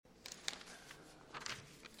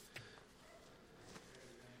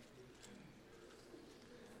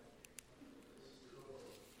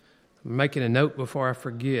I'm making a note before I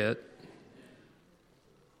forget.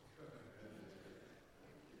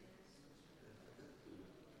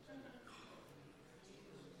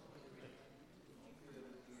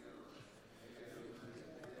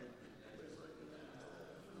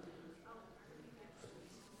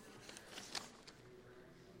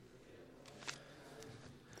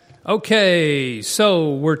 Okay,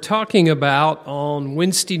 so we're talking about on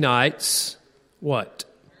Wednesday nights, what?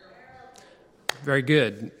 Very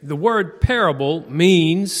good. The word parable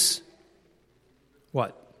means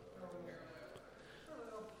what?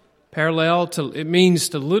 It means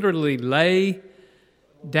to literally lay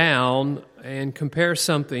down and compare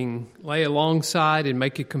something, lay alongside and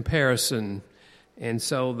make a comparison. And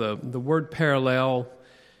so the word parallel,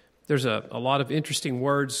 there's a lot of interesting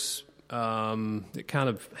words that kind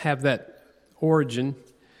of have that origin,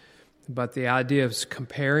 but the idea of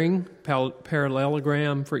comparing,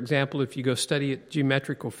 parallelogram, for example, if you go study a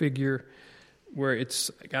geometrical figure where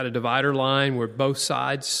it's got a divider line where both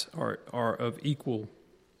sides are of equal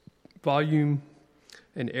volume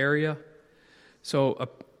and area. So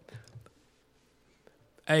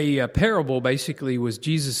a parable basically was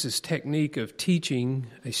Jesus' technique of teaching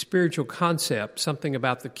a spiritual concept, something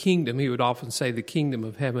about the kingdom. He would often say the kingdom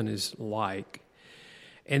of heaven is like.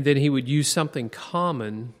 And then he would use something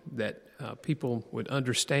common that people would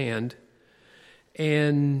understand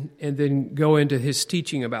and then go into his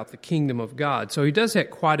teaching about the kingdom of God. So he does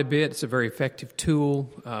that quite a bit. It's a very effective tool.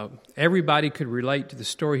 Everybody could relate to the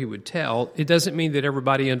story he would tell. It doesn't mean that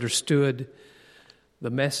everybody understood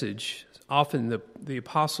the message. Often the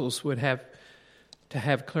apostles would have to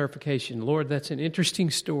have clarification. Lord, that's an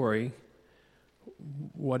interesting story.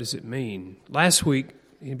 What does it mean? Last week,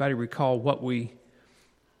 anybody recall what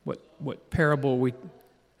parable we...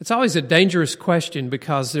 It's always a dangerous question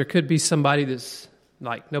because there could be somebody that's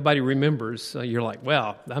like nobody remembers. So you're like,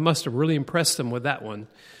 well, I must have really impressed them with that one.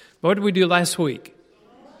 What did we do last week?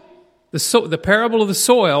 The parable of the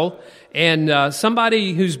soil. And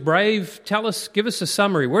somebody who's brave, give us a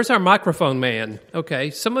summary. Where's our microphone man? Okay,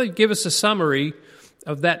 somebody give us a summary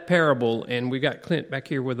of that parable. And we got Clint back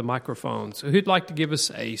here with the microphone. So who'd like to give us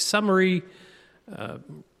a summary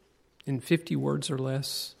in 50 words or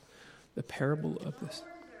less? The parable of this.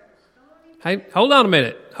 Hey, hold on a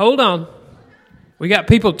minute. Hold on. We got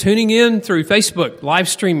people tuning in through Facebook, live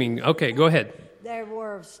streaming. Okay, go ahead. There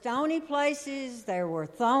were stony places, there were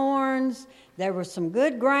thorns, there was some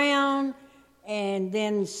good ground, and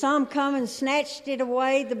then some come and snatched it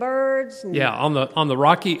away, the birds. And yeah, on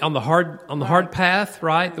the hard path,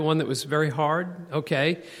 right? The one that was very hard.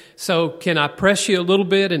 Okay. So can I press you a little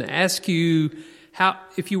bit and ask you how,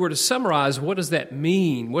 if you were to summarize, what does that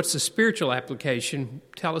mean? What's the spiritual application?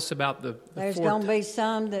 Tell us about the There's going to be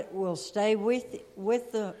some that will stay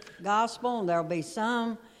with the gospel, and there'll be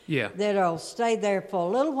some that'll stay there for a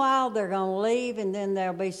little while. They're going to leave, and then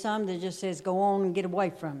there'll be some that just says, go on and get away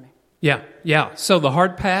from me. Yeah. So the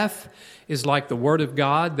hard path is like the Word of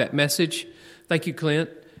God, that message. Thank you, Clint.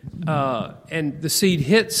 And the seed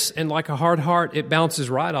hits, and like a hard heart, it bounces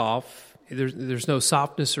right off. There's no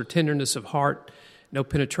softness or tenderness of heart, no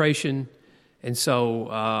penetration. And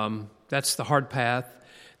so that's the hard path.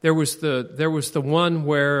 There was the one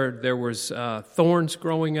where there was thorns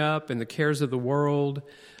growing up and the cares of the world.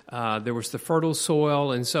 There was the fertile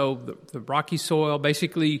soil, and so the rocky soil.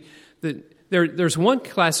 Basically, there's one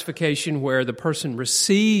classification where the person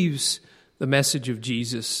receives the message of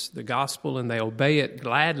Jesus, the gospel, and they obey it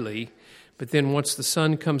gladly. But then once the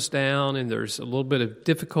sun comes down and there's a little bit of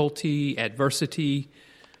difficulty, adversity,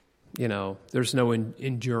 there's no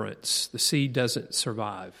endurance. The seed doesn't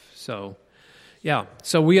survive. So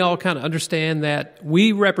we all kind of understand that.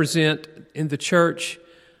 We represent in the church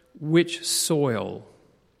which soil?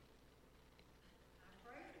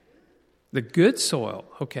 The good soil,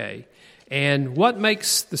 okay. And what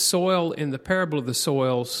makes the soil in the parable of the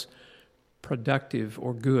soils productive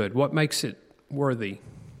or good? What makes it worthy?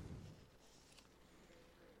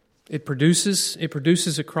 It produces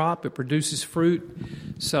a crop, it produces fruit.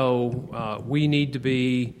 So we need to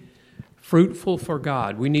be fruitful for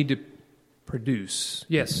God. We need to produce.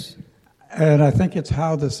 Yes? And I think it's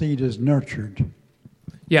how the seed is nurtured.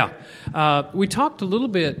 Yeah. We talked a little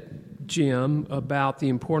bit, Jim, about the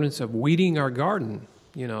importance of weeding our garden,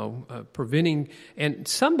 preventing. And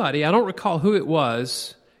somebody, I don't recall who it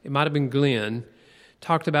was, it might have been Glenn,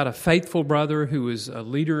 talked about a faithful brother who was a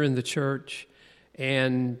leader in the church,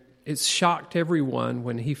 and it shocked everyone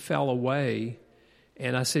when he fell away.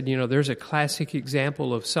 And I said, there's a classic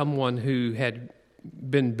example of someone who had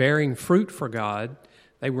been bearing fruit for God.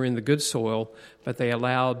 They were in the good soil, but they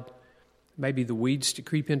allowed maybe the weeds to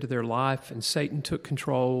creep into their life, and Satan took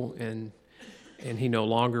control, and he no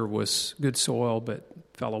longer was good soil, but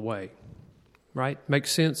fell away. Right?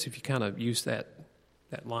 Makes sense if you kind of use that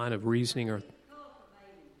line of reasoning. Or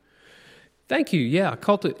thank you. Yeah,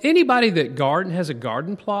 anybody that has a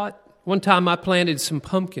garden plot. One time I planted some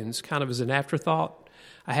pumpkins, kind of as an afterthought.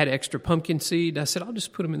 I had extra pumpkin seed. I said, I'll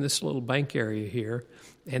just put them in this little bank area here.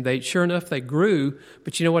 And sure enough, they grew.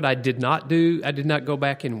 But you know what I did not do? I did not go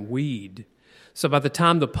back and weed. So by the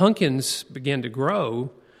time the pumpkins began to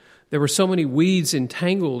grow, there were so many weeds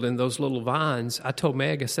entangled in those little vines. I told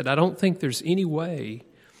Meg, I said, I don't think there's any way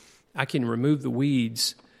I can remove the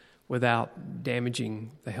weeds without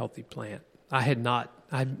damaging the healthy plant. I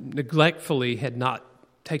neglectfully had not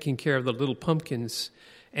taken care of the little pumpkins.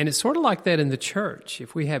 And it's sort of like that in the church.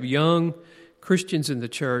 If we have young Christians in the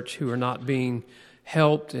church who are not being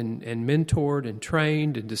helped and mentored and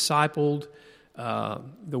trained and discipled,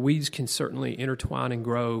 the weeds can certainly intertwine and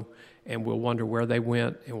grow, and we'll wonder where they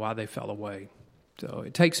went and why they fell away. So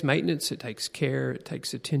it takes maintenance, it takes care, it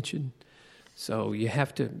takes attention. So you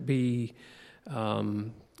have to be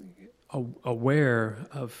aware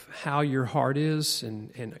of how your heart is,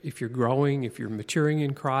 and if you're growing, if you're maturing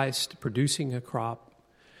in Christ, producing a crop.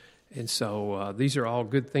 And so these are all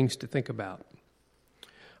good things to think about.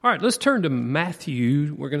 All right, let's turn to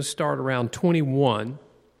Matthew. We're going to start around 21.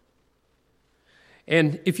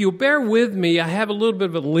 And if you'll bear with me, I have a little bit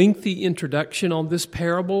of a lengthy introduction on this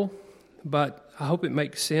parable, but I hope it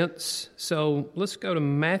makes sense. So let's go to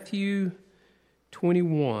Matthew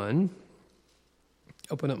 21.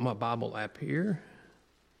 Open up my Bible app here.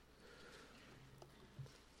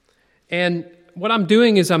 And what I'm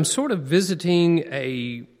doing is I'm sort of visiting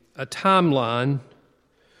a timeline,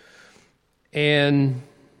 and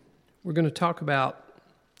we're going to talk about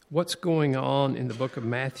what's going on in the book of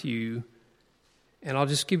Matthew. And I'll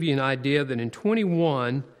just give you an idea that in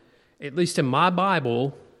 21, at least in my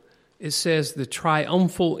Bible, it says the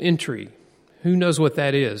triumphal entry. Who knows what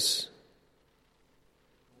that is?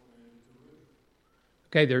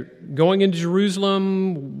 Okay, they're going into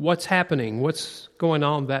Jerusalem. What's happening? What's going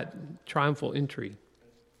on with that triumphal entry?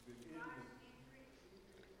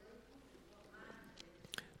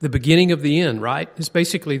 The beginning of the end, right? It's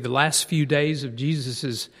basically the last few days of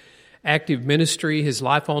Jesus' active ministry, his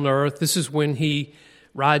life on earth. This is when he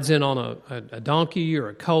rides in on a donkey or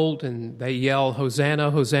a colt, and they yell, Hosanna,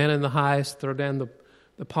 Hosanna in the highest, throw down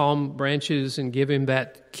the palm branches and give him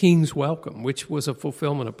that king's welcome, which was a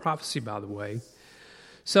fulfillment of prophecy, by the way.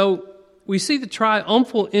 So we see the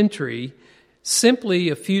triumphal entry simply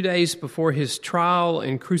a few days before his trial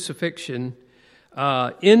and crucifixion.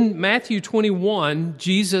 In Matthew 21,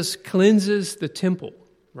 Jesus cleanses the temple,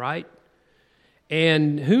 right?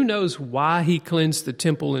 And who knows why he cleansed the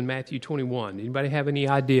temple in Matthew 21? Anybody have any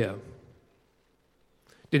idea?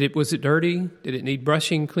 Was it dirty? Did it need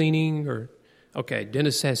brushing, cleaning? Okay,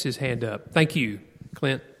 Dennis has his hand up. Thank you,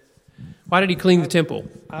 Clint. Why did he clean the temple?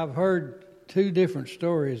 I've heard two different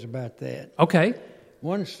stories about that. Okay.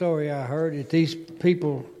 One story I heard is these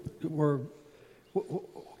people were...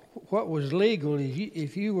 What was legal is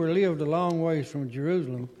if you were lived a long ways from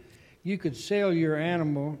Jerusalem, you could sell your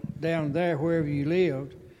animal down there wherever you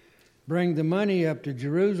lived, bring the money up to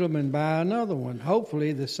Jerusalem and buy another one,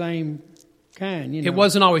 hopefully the same kind. It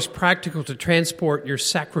wasn't always practical to transport your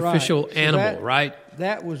sacrificial animal, right?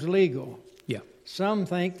 That was legal. Yeah. Some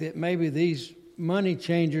think that maybe these money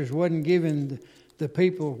changers wasn't giving the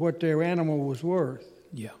people what their animal was worth.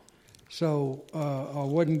 Yeah. So, or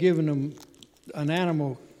wasn't giving them an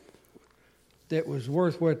animal that was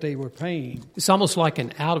worth what they were paying. It's almost like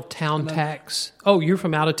an out-of-town tax. Oh, you're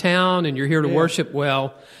from out of town and you're here to worship.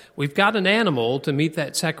 Well, we've got an animal to meet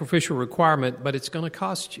that sacrificial requirement, but it's going to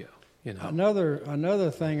cost you. You know.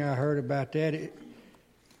 Another thing I heard about that,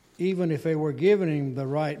 even if they were giving him the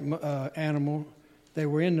right animal, they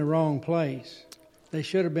were in the wrong place. They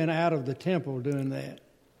should have been out of the temple doing that.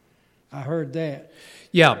 I heard that.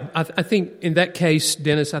 Yeah, I think in that case,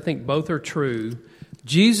 Dennis, I think both are true.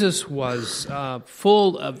 Jesus was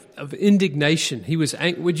full of indignation. He was.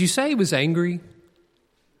 Would you say he was angry?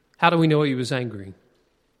 How do we know he was angry?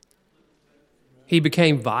 He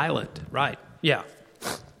became violent, right? Yeah.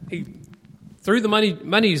 He threw the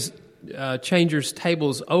money's changers'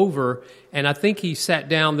 tables over, and I think he sat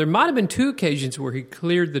down. There might have been two occasions where he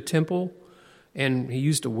cleared the temple, and he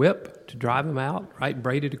used a whip to drive them out, right?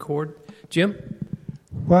 Braided a cord. Jim?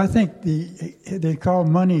 Well, I think they call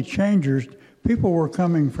money changers. People were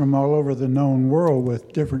coming from all over the known world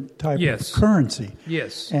with different types of currency.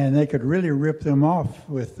 Yes. And they could really rip them off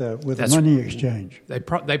with a money exchange. They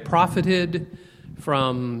profited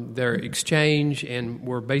from their exchange and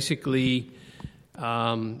were basically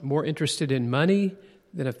more interested in money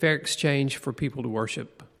than a fair exchange for people to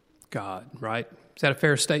worship God, right? Is that a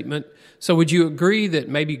fair statement? So would you agree that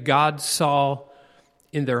maybe God saw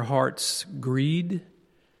in their hearts greed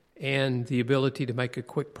and the ability to make a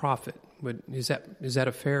quick profit? Is that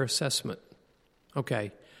a fair assessment?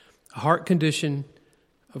 Okay. A heart condition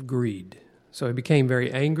of greed. So he became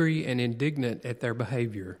very angry and indignant at their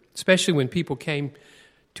behavior, especially when people came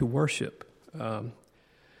to worship. And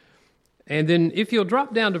then if you'll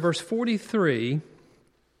drop down to verse 43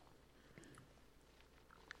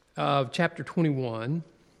 of chapter 21,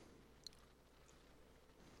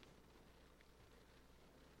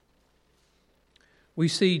 we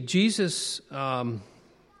see Jesus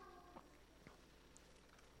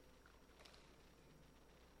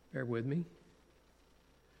bear with me.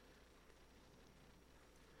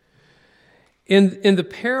 In the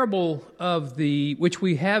parable of which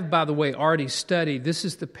we have, by the way, already studied, this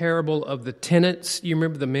is the parable of the tenants. You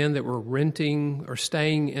remember the men that were renting or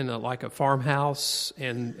staying in like a farmhouse,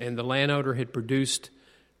 and the landowner had produced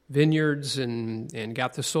vineyards and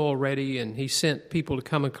got the soil ready, and he sent people to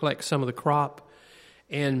come and collect some of the crop.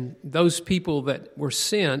 And those people that were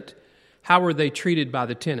sent, how were they treated by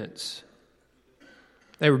the tenants?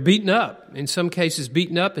 They were beaten up, in some cases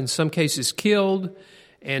beaten up, in some cases killed.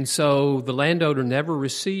 And so the landowner never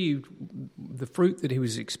received the fruit that he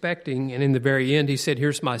was expecting. And in the very end, he said,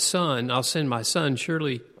 here's my son. I'll send my son.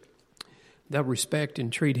 Surely they'll respect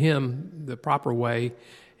and treat him the proper way.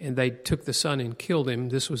 And they took the son and killed him.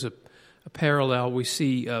 This was a parallel we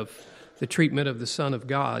see of the treatment of the Son of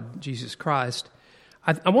God, Jesus Christ.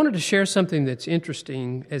 I wanted to share something that's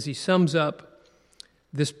interesting as he sums up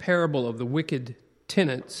this parable of the wicked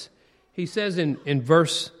tenants. He says in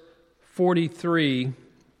verse 43,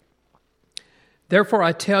 therefore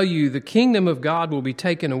I tell you, the kingdom of God will be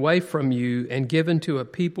taken away from you and given to a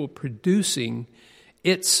people producing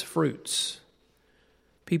its fruits.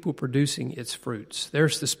 People producing its fruits.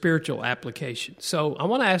 There's the spiritual application. So I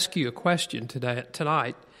want to ask you a question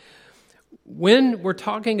tonight. When we're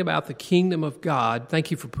talking about the kingdom of God,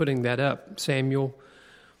 thank you for putting that up, Samuel.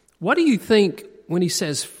 What do you think when he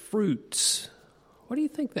says fruits? What do you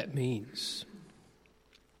think that means?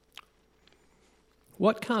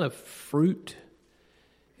 What kind of fruit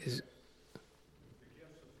is?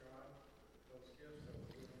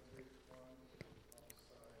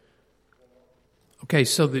 Okay,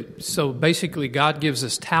 so basically God gives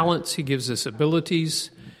us talents, he gives us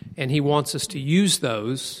abilities, and he wants us to use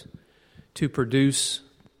those to produce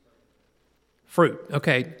fruit.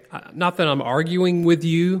 Okay, not that I'm arguing with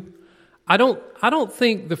you. I don't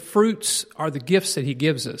think the fruits are the gifts that he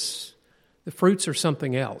gives us. The fruits are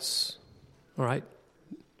something else. All right?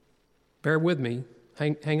 Bear with me.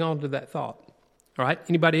 Hang on to that thought. All right?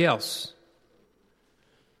 Anybody else?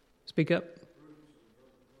 Speak up.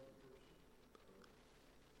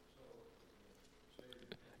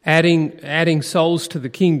 Adding souls to the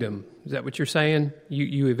kingdom. Is that what you're saying?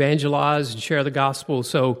 You evangelize and share the gospel.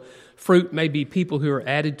 So fruit may be people who are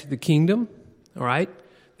added to the kingdom. All right?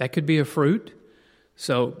 That could be a fruit.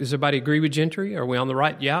 So does everybody agree with Gentry? Are we on the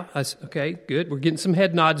right? Yeah? Okay, good. We're getting some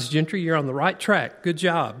head nods, Gentry. You're on the right track. Good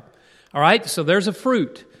job. All right? So there's a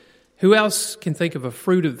fruit. Who else can think of a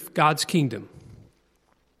fruit of God's kingdom?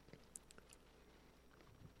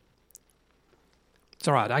 It's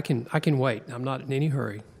all right. I can wait. I'm not in any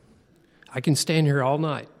hurry. I can stand here all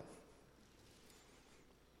night.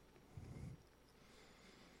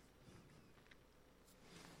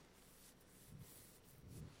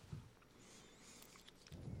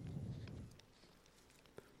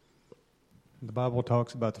 The Bible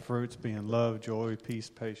talks about the fruits being love, joy, peace,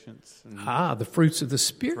 patience. The fruits of the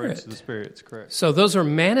Spirit. Fruits of the Spirit, it's correct. So those are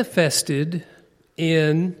manifested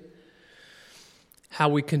in how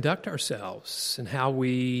we conduct ourselves and how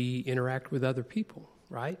we interact with other people,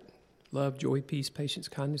 right? Love, joy, peace, patience,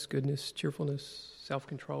 kindness, goodness, cheerfulness,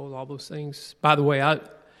 self-control, all those things. By the way, I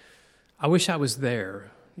wish I was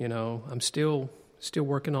there. You know, I'm still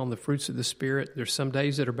working on the fruits of the Spirit. There's some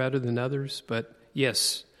days that are better than others, but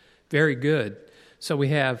yes, very good. So we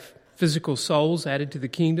have physical souls added to the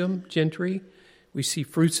kingdom, Gentry. We see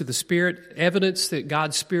fruits of the Spirit, evidence that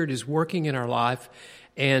God's Spirit is working in our life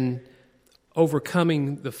and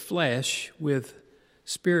overcoming the flesh with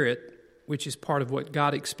Spirit, which is part of what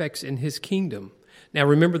God expects in His kingdom. Now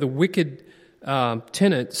remember, the wicked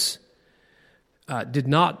tenants did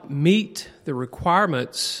not meet the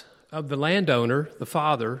requirements of the landowner, the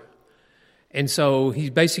father. And so he's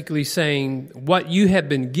basically saying what you have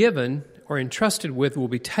been given or entrusted with will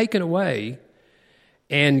be taken away,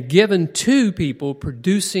 and given to people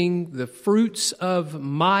producing the fruits of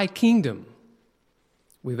my kingdom.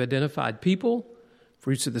 We've identified people,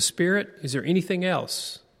 fruits of the Spirit. Is there anything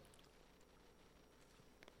else?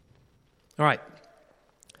 All right.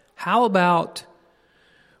 How about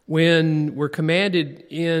when we're commanded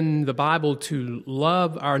in the Bible to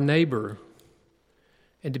love our neighbor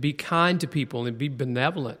and to be kind to people and be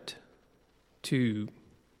benevolent, to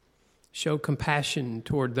show compassion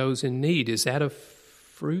toward those in need? Is that a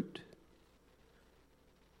fruit?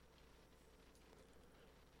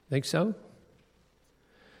 Think so?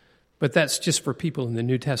 But that's just for people in the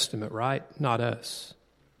New Testament, right? Not us.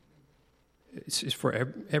 It's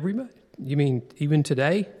for everybody? You mean even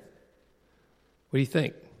today? What do you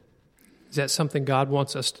think? Is that something God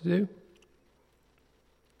wants us to do?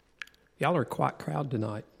 Y'all are a quiet crowd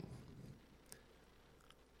tonight.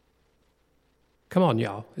 Come on,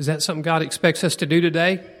 y'all. Is that something God expects us to do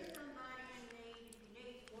today? If he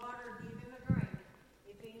needs water, give him a drink.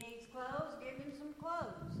 If he needs clothes, give him some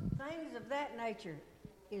clothes. Things of that nature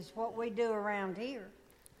is what we do around here.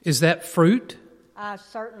 Is that fruit? I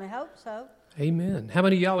certainly hope so. Amen. How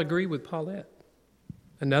many of y'all agree with Paulette?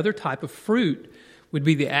 Another type of fruit would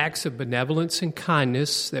be the acts of benevolence and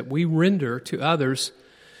kindness that we render to others,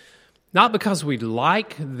 not because we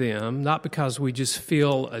like them, not because we just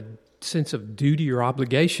feel a sense of duty or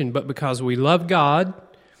obligation, but because we love God.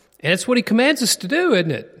 And it's what He commands us to do,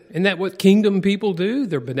 isn't it? Isn't that what kingdom people do?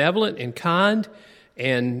 They're benevolent and kind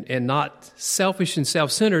and not selfish and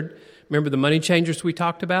self-centered. Remember the money changers we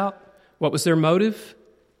talked about? What was their motive?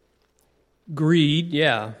 Greed,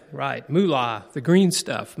 yeah, right. Moolah, the green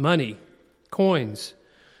stuff, money, coins.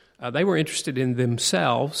 They were interested in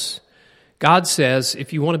themselves. God says,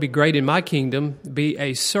 if you want to be great in my kingdom, be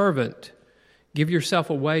a servant. Give yourself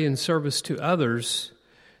away in service to others.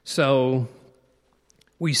 So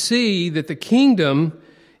we see that the kingdom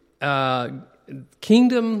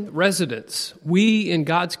residents, we in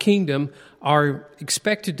God's kingdom, are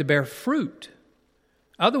expected to bear fruit.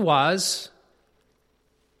 Otherwise,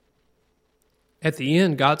 at the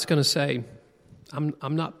end, God's going to say,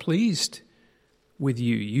 I'm not pleased with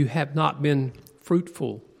you. You have not been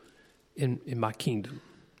fruitful in my kingdom.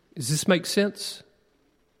 Does this make sense?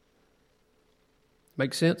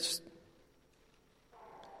 Make sense?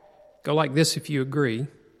 Go like this if you agree.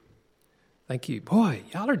 Thank you. Boy,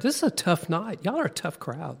 this is a tough night. Y'all are a tough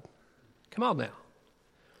crowd. Come on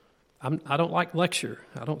now. I don't like lecture.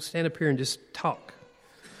 I don't stand up here and just talk.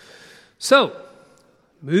 So,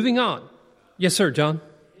 moving on. Yes, sir, John.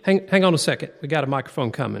 Hang on a second. We got a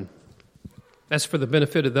microphone coming. That's for the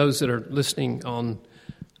benefit of those that are listening on.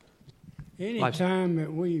 Any time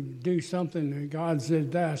that we do something that God says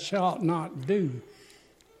thou shalt not do,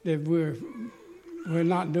 that we're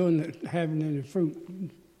not doing it, having any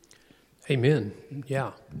fruit. Amen.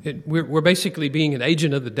 Yeah, we're basically being an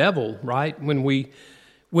agent of the devil, right? When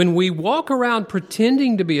we walk around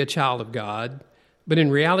pretending to be a child of God, but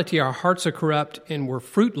in reality our hearts are corrupt and we're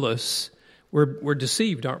fruitless, we're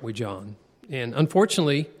deceived, aren't we, John? And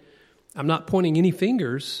unfortunately, I'm not pointing any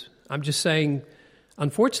fingers. I'm just saying,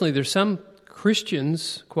 unfortunately, there's some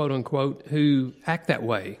Christians, quote unquote, who act that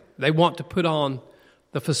way. They want to put on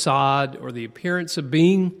the facade or the appearance of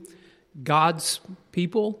being God's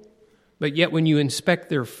people, but yet when you inspect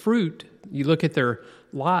their fruit, you look at their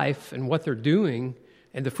life and what they're doing,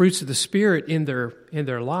 and the fruits of the Spirit in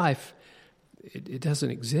their life, it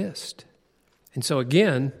doesn't exist. And so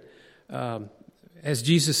again, as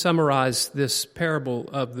Jesus summarized this parable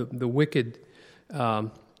of the wicked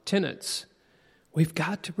tenants, we've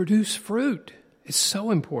got to produce fruit. It's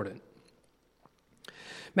so important.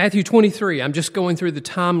 Matthew 23, I'm just going through the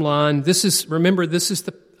timeline. This is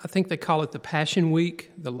I think they call it the Passion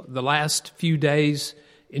Week, the last few days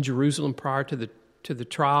in Jerusalem prior to the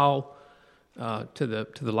trial, to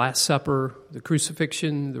the Last Supper, the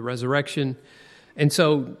crucifixion, the resurrection. And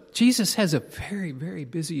so Jesus has a very, very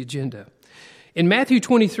busy agenda. In Matthew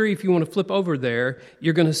 23, if you want to flip over there,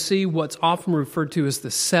 you're going to see what's often referred to as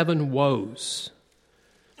the 7 woes.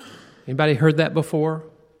 Anybody heard that before?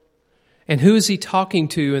 And who is he talking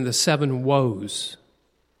to in the 7 woes?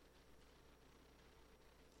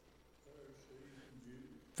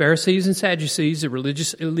 Pharisees and Sadducees, the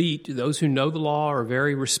religious elite, those who know the law, are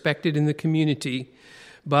very respected in the community.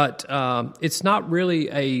 But it's not really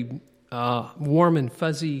a warm and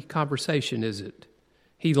fuzzy conversation, is it?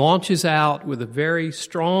 He launches out with a very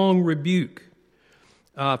strong rebuke.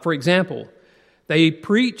 For example, they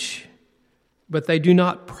preach, but they do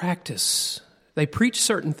not practice. They preach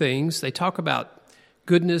certain things. They talk about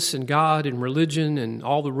goodness and God and religion and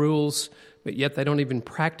all the rules, but yet they don't even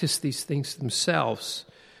practice these things themselves.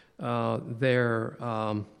 there.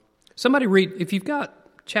 Somebody read, if you've got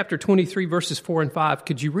chapter 23, verses 4 and 5,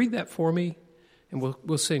 could you read that for me? And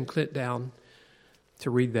we'll send Clint down to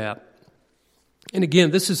read that. And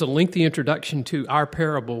again, this is a lengthy introduction to our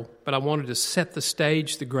parable, but I wanted to set the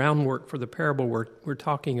stage, the groundwork for the parable we're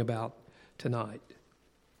talking about tonight.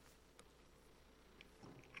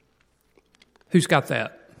 Who's got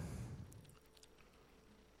that?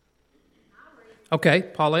 Okay,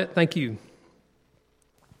 Paulette, thank you.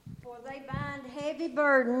 For they bind heavy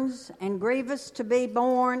burdens and grievous to be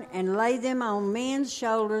borne and lay them on men's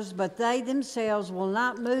shoulders, but they themselves will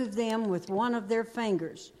not move them with one of their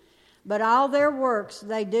fingers. But all their works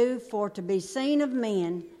they do for to be seen of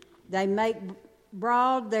men. They make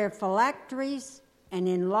broad their phylacteries and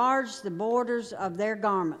enlarge the borders of their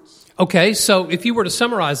garments. Okay, so if you were to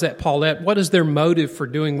summarize that, Paulette, what is their motive for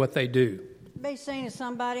doing what they do? Be seen as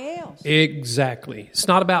somebody else. Exactly. It's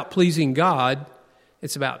not about pleasing God.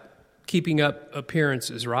 It's about keeping up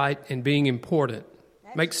appearances, right? And being important.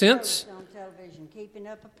 Make sense? On television, keeping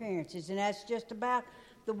up appearances. And that's just about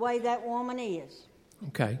the way that woman is.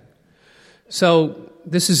 Okay. So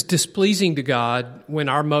this is displeasing to God when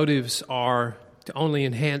our motives are to only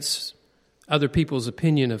enhance other people's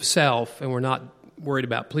opinion of self and we're not worried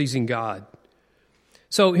about pleasing God.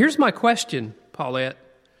 So here's my question, Paulette.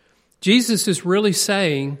 Jesus is really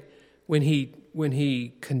saying when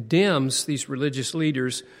he condemns these religious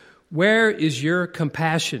leaders, where is your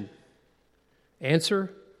compassion?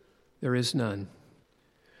 Answer, there is none.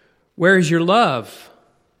 Where is your love?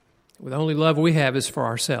 Well, the only love we have is for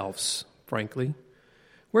ourselves, frankly.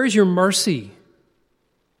 Where is your mercy?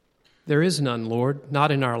 There is none, Lord,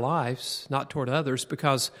 not in our lives, not toward others,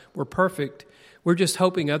 because we're perfect. We're just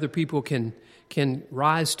hoping other people can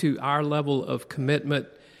rise to our level of commitment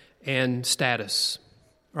and status,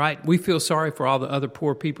 right? We feel sorry for all the other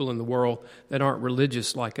poor people in the world that aren't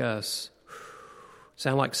religious like us.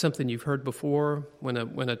 Sound like something you've heard before? When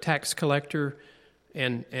a tax collector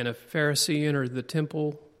and a Pharisee entered the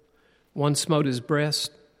temple, one smote his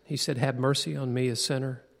breast. He said, "Have mercy on me, a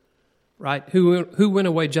sinner." Right? Who went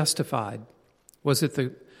away justified? Was it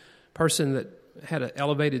the person that had an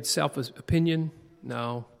elevated self-opinion?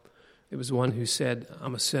 No. It was one who said,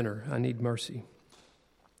 "I'm a sinner. I need mercy."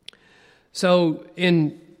 So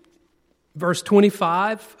in verse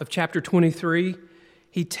 25 of chapter 23,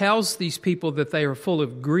 he tells these people that they are full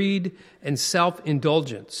of greed and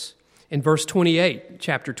self-indulgence. In verse 28,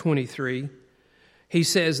 chapter 23, he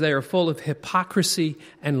says they are full of hypocrisy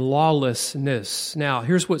and lawlessness. Now,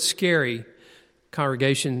 here's what's scary,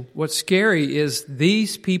 congregation. What's scary is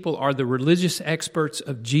these people are the religious experts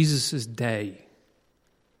of Jesus' day.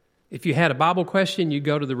 If you had a Bible question, you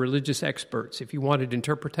go to the religious experts. If you wanted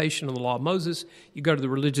interpretation of the law of Moses, you go to the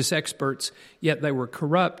religious experts. Yet they were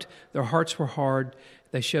corrupt. Their hearts were hard.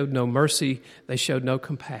 They showed no mercy. They showed no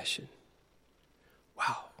compassion.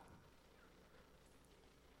 Wow.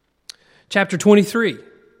 Chapter 23,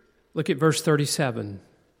 look at verse 37.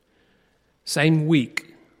 Same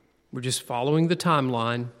week, we're just following the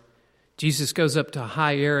timeline. Jesus goes up to a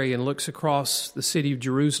high area and looks across the city of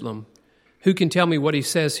Jerusalem. Who can tell me what he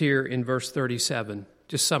says here in verse 37?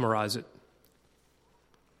 Just summarize it.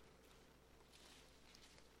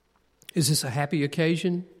 Is this a happy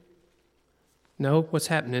occasion? No? What's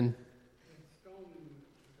happening?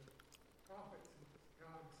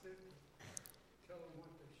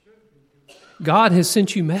 God has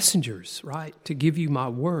sent you messengers, right, to give you my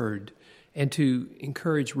word and to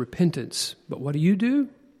encourage repentance. But what do?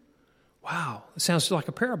 Wow, it sounds like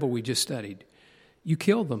a parable we just studied. You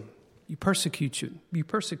kill them. You persecute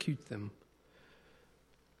them.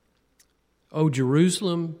 Oh,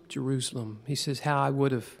 Jerusalem, Jerusalem. He says, how I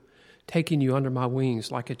would have taken you under my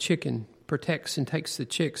wings like a chicken protects and takes the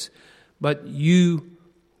chicks, but you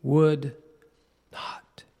would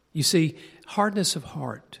not. You see, hardness of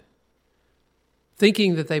heart.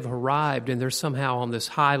 Thinking that they've arrived and they're somehow on this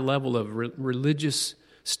high level of religious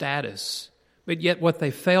status. But yet what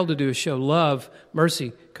they fail to do is show love,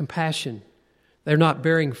 mercy, compassion. They're not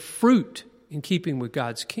bearing fruit in keeping with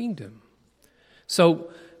God's kingdom.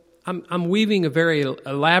 So I'm weaving a very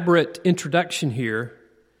elaborate introduction here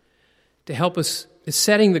to help us. It's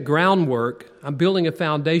setting the groundwork. I'm building a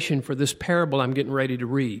foundation for this parable I'm getting ready to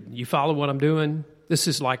read. You follow what I'm doing? This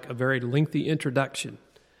is like a very lengthy introduction.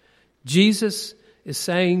 Jesus is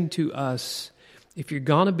saying to us, if you're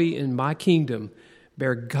going to be in my kingdom,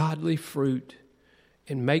 bear godly fruit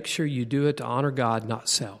and make sure you do it to honor God, not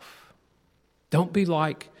self. Don't be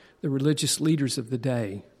like the religious leaders of the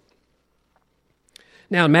day.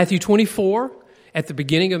 Now, in Matthew 24, at the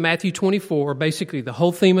beginning of Matthew 24, basically the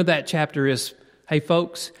whole theme of that chapter is, hey,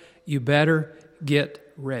 folks, you better get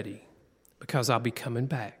ready because I'll be coming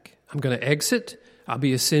back. I'm going to exit. I'll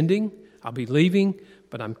be ascending. I'll be leaving,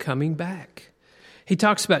 but I'm coming back. He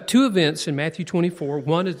talks about two events in Matthew 24.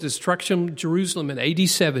 One is the destruction of Jerusalem in AD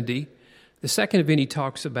 70. The second event he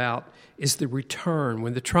talks about is the return.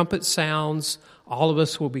 When the trumpet sounds, all of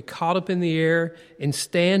us will be caught up in the air and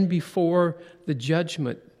stand before the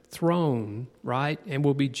judgment throne, right? And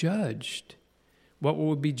will be judged. What will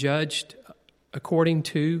we be judged according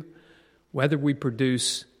to? Whether we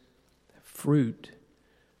produce fruit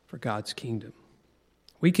for God's kingdom.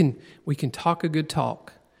 We can talk a good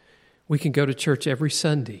talk. We can go to church every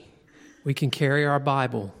Sunday. We can carry our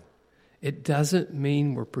Bible. It doesn't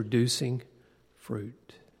mean we're producing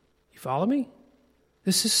fruit. You follow me?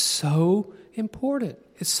 This is so important.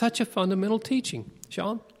 It's such a fundamental teaching.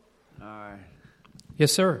 Sean? All right.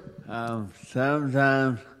 Yes, sir.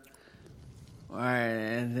 Sometimes,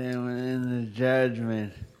 and then in the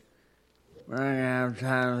judgment, we're not going to have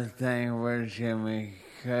time to think what can we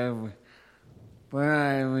cover. We're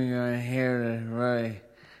not even going to hear this right.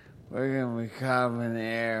 We're going to be caught in the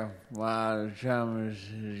air while the trumpet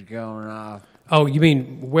is going off. Oh, you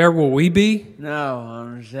mean where will we be? No,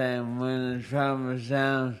 I'm saying when the trumpet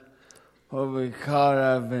sounds, we'll be caught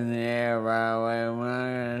up in the air right away. We're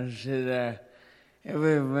not going to sit there. If we've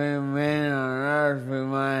been men on earth, we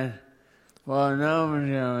might. Well, no one's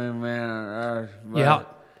going to be men on earth. But, yeah.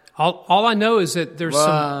 All I know is that there's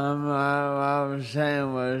some. What I was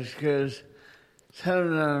saying was because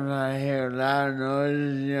sometimes I hear loud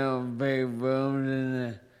noises, big booms in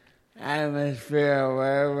the atmosphere or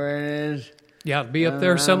wherever it is. Yeah, be up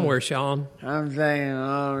there somewhere, Sean. I'm thinking,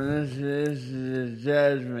 this is a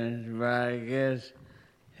judgment, but I guess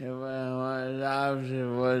it was obviously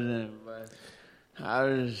it wasn't. But I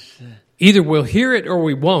was. Either we'll hear it or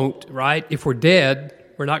we won't, right? If we're dead,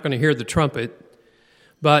 we're not going to hear the trumpet.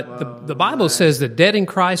 But the Bible says the dead in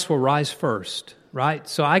Christ will rise first, right?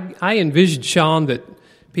 So I envision, Sean, that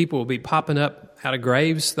people will be popping up out of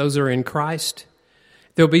graves, those that are in Christ.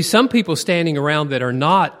 There'll be some people standing around that are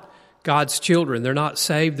not God's children. They're not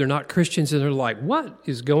saved. They're not Christians. And they're like, what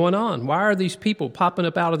is going on? Why are these people popping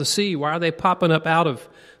up out of the sea? Why are they popping up out of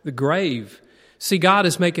the grave? See, God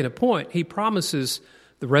is making a point. He promises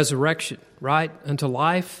the resurrection, right, unto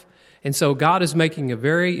life. And so God is making a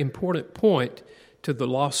very important point to the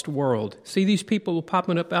lost world. See these people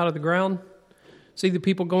popping up out of the ground? See the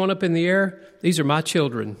people going up in the air? These are my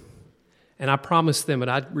children. And I promised them that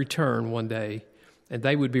I'd return one day and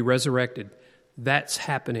they would be resurrected. That's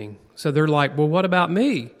happening. So they're like, well, what about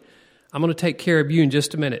me? I'm going to take care of you in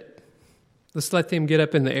just a minute. Let's let them get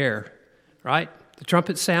up in the air, right? The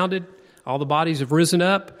trumpet sounded. All the bodies have risen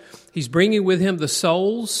up. He's bringing with him the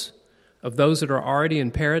souls of those that are already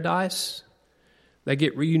in paradise. They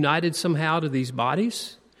get reunited somehow to these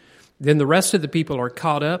bodies. Then the rest of the people are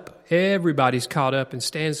caught up. Everybody's caught up and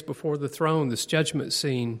stands before the throne, this judgment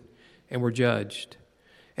scene, and we're judged.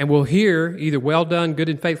 And we'll hear either well done, good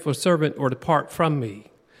and faithful servant, or depart from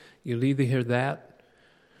me. You'll either hear that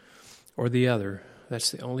or the other.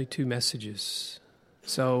 That's the only two messages.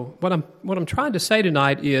 So what I'm trying to say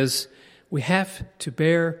tonight is we have to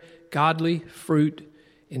bear godly fruit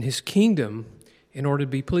in His kingdom in order to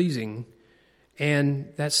be pleasing.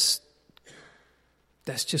 And that's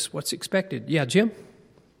just what's expected. Yeah, Jim?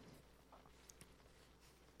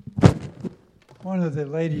 One of the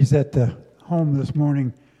ladies at the home this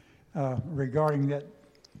morning regarding that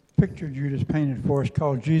picture you just painted for us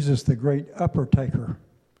called Jesus the Great Upper Taker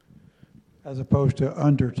as opposed to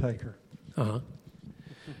Undertaker. Uh-huh.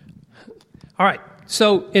 All right.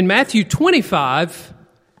 So in Matthew 25,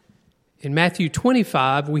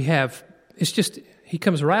 we have, it's just, he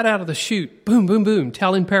comes right out of the chute, boom, boom, boom,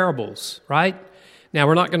 telling parables, right? Now,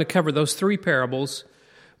 we're not going to cover those three parables,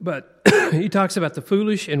 but he talks about the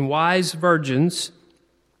foolish and wise virgins.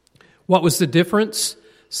 What was the difference?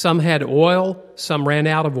 Some had oil, some ran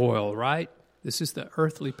out of oil, right? This is the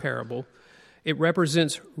earthly parable. It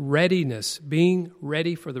represents readiness, being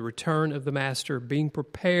ready for the return of the master, being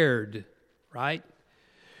prepared, right?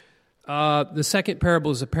 The second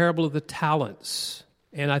parable is a parable of the talents.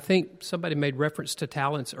 And I think somebody made reference to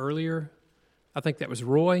talents earlier. I think that was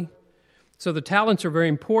Roy. So the talents are very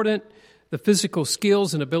important. The physical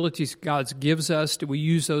skills and abilities God gives us, do we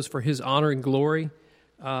use those for His honor and glory?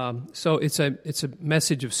 So it's a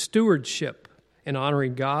message of stewardship and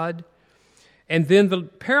honoring God. And then the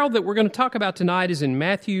parable that we're going to talk about tonight is in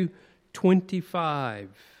Matthew 25.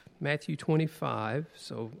 Matthew 25.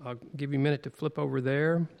 So I'll give you a minute to flip over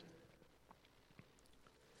there.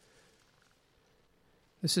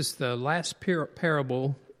 This is the last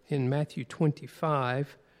parable in Matthew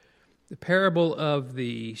 25, the parable of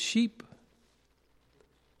the sheep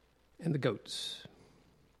and the goats.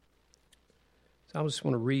 So I just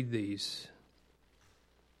want to read these.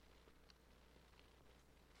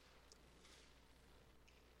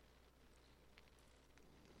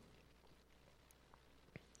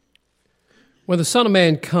 When the Son of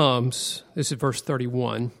Man comes, this is verse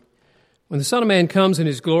 31, when the Son of Man comes in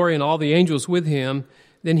his glory and all the angels with him,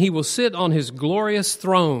 then he will sit on his glorious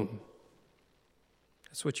throne.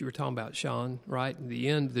 That's what you were talking about, Sean, right? The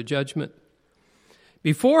end, the judgment.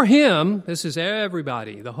 Before him, this is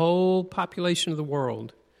everybody, the whole population of the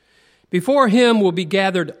world. Before him will be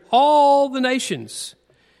gathered all the nations.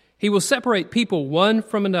 He will separate people one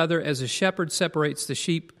from another as a shepherd separates the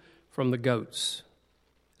sheep from the goats.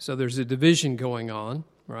 So there's a division going on,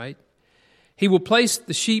 right? He will place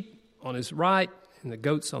the sheep on his right and the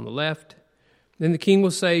goats on the left. Then the king will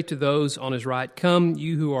say to those on his right, "Come,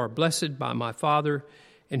 you who are blessed by my Father,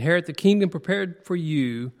 inherit the kingdom prepared for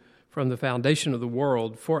you from the foundation of the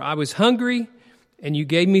world. For I was hungry, and you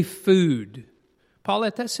gave me food."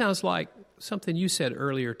 Paulette, that sounds like something you said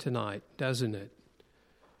earlier tonight, doesn't it?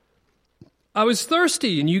 "I was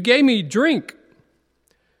thirsty, and you gave me drink.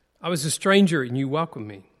 I was a stranger, and you welcomed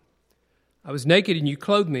me. I was naked, and you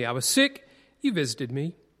clothed me. I was sick, you visited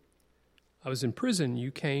me. I was in prison, you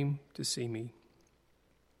came to see me."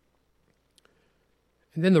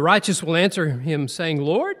 And then the righteous will answer him, saying,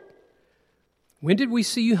 "Lord, when did we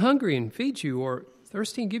see you hungry and feed you, or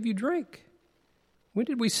thirsty and give you drink? When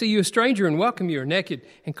did we see you a stranger and welcome you, or naked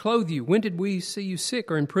and clothe you? When did we see you sick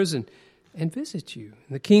or in prison and visit you?"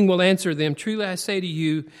 And the king will answer them, "Truly I say to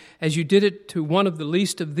you, as you did it to one of the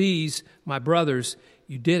least of these, my brothers,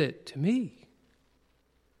 you did it to me."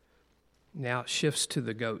 Now it shifts to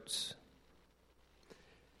the goats.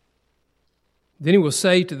 Then he will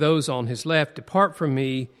say to those on his left, "Depart from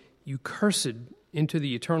me, you cursed, into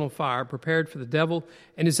the eternal fire, prepared for the devil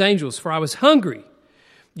and his angels. For I was hungry,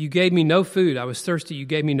 you gave me no food. I was thirsty, you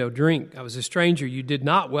gave me no drink. I was a stranger, you did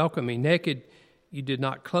not welcome me. Naked, you did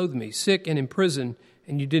not clothe me. Sick and in prison,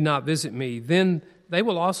 and you did not visit me." Then they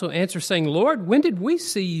will also answer, saying, "Lord, when did we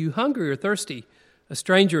see you hungry or thirsty, a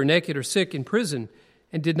stranger or naked or sick in prison,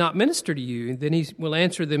 and did not minister to you?" And then he will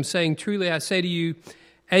answer them, saying, "Truly I say to you,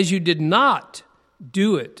 as you did not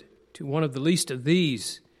do it to one of the least of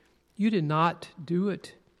these, you did not do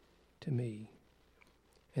it to me."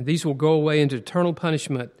 And these will go away into eternal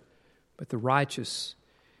punishment, but the righteous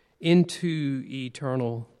into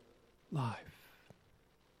eternal life.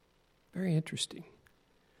 Very interesting.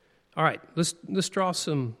 All right, let's draw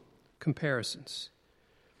some comparisons.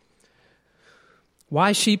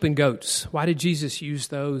 Why sheep and goats? Why did Jesus use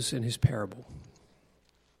those in his parable?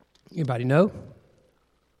 Anybody know?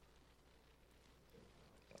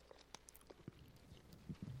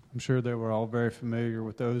 I'm sure they were all very familiar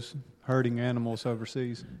with those herding animals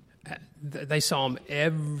overseas. They saw them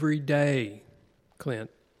every day, Clint,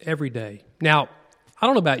 every day. Now, I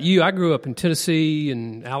don't know about you. I grew up in Tennessee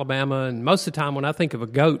and Alabama, and most of the time when I think of a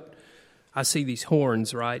goat, I see these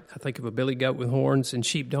horns, right? I think of a billy goat with horns, and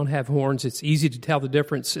sheep don't have horns. It's easy to tell the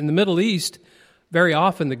difference. In the Middle East, very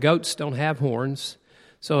often the goats don't have horns.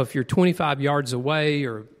 So if you're 25 yards away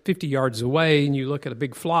or 50 yards away and you look at a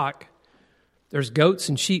big flock, there's goats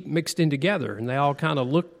and sheep mixed in together, and they all kind of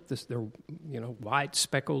look, they're white,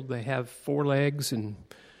 speckled. They have 4 legs, and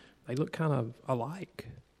they look kind of alike.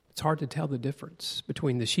 It's hard to tell the difference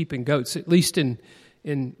between the sheep and goats, at least in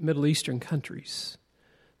Middle Eastern countries.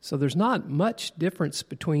 So there's not much difference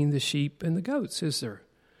between the sheep and the goats, is there?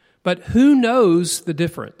 But who knows the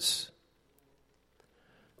difference?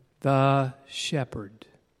 The shepherd,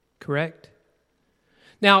 correct?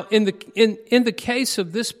 Now, in the case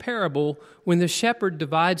of this parable, when the shepherd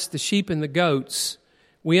divides the sheep and the goats,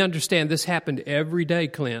 we understand this happened every day,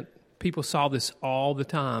 Clint. People saw this all the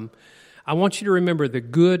time. I want you to remember the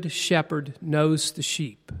good shepherd knows the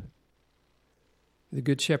sheep. The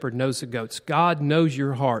good shepherd knows the goats. God knows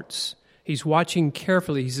your hearts. He's watching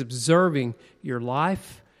carefully. He's observing your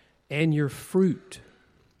life and your fruit.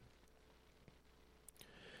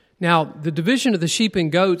 Now, the division of the sheep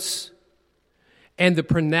and goats and the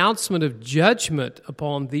pronouncement of judgment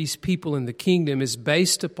upon these people in the kingdom is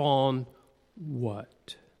based upon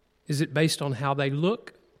what? Is it based on how they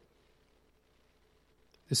look?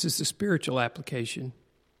 This is the spiritual application.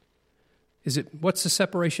 What's the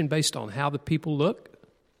separation based on? How the people look?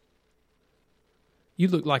 You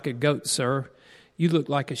look like a goat, sir. You look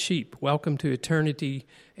like a sheep. Welcome to eternity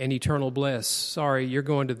and eternal bliss. Sorry, you're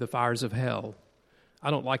going to the fires of hell. I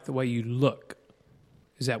don't like the way you look.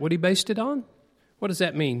 Is that what he based it on? What does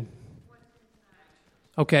that mean?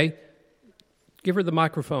 Okay. Give her the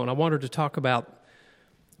microphone. I want her to talk about,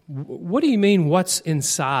 what do you mean, what's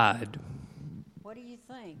inside? What do you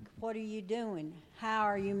think? what are you doing? How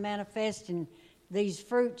are you manifesting these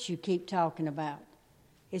fruits you keep talking about?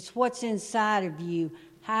 It's what's inside of you,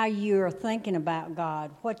 how you're thinking about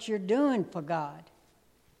God, what you're doing for God.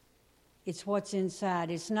 It's what's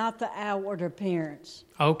inside. It's not the outward appearance.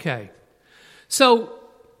 Okay. So,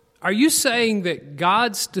 are you saying that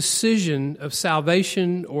God's decision of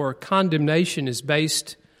salvation or condemnation is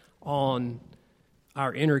based on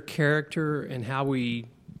our inner character and how we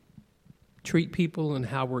treat people and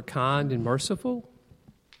how we're kind and merciful?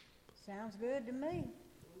 Sounds good to me.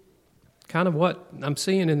 Kind of what I'm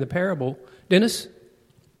seeing in the parable. Dennis?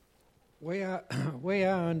 Way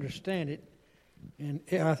I understand it, and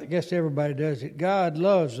I guess everybody does it, God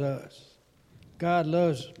loves us. God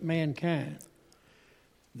loves mankind.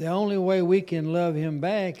 The only way we can love Him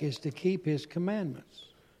back is to keep His commandments.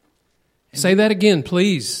 Say that again,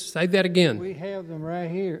 please. Say that again. We have them right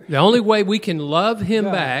here. The only way we can love Him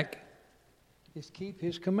back is keep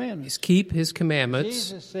His commandments.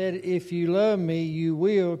 Jesus said, if you love me, you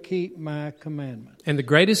will keep my commandments. And the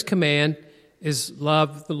greatest command is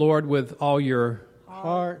love the Lord with all your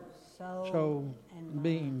heart, soul, and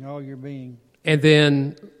being, all your being. And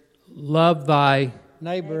then love thy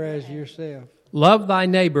neighbor as yourself. Love thy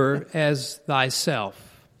neighbor as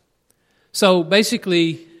thyself. So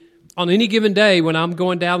basically, on any given day when I'm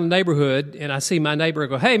going down the neighborhood and I see my neighbor, I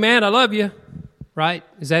go, hey man, I love you. Right?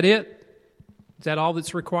 Is that it? Is that all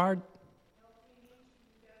that's required?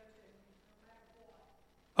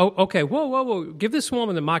 Oh, okay. Whoa. Give this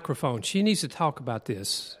woman the microphone. She needs to talk about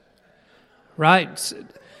this. Right?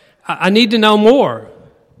 I need to know more.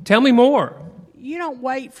 Tell me more. You don't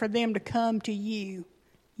wait for them to come to you.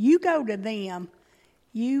 You go to them.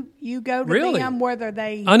 You go to them whether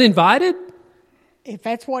they... Uninvited? If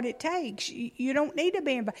that's what it takes. You don't need to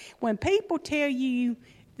be invited. When people tell you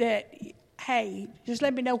that, hey, just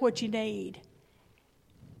let me know what you need,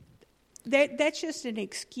 that's just an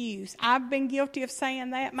excuse. I've been guilty of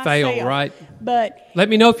saying that myself. Fail, right? But let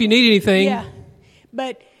me know if you need anything. Yeah.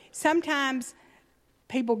 But sometimes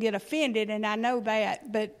people get offended, and I know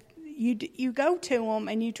that. But you go to them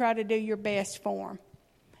and you try to do your best for them.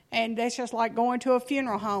 And that's just like going to a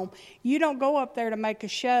funeral home. You don't go up there to make a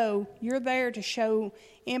show. You're there to show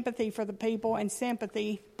empathy for the people and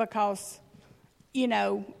sympathy because,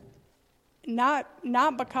 not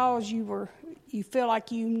because you feel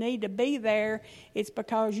like you need to be there. It's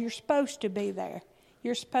because you're supposed to be there.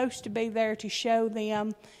 You're supposed to be there to show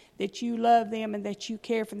them that you love them and that you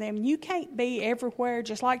care for them. You can't be everywhere.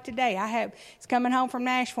 Just like today, it's coming home from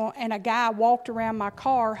Nashville, and a guy walked around my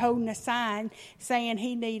car holding a sign saying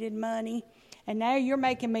he needed money. And now you're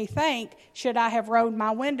making me think, should I have rolled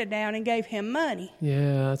my window down and gave him money?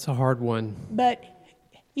 Yeah, that's a hard one. But,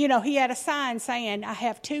 he had a sign saying, I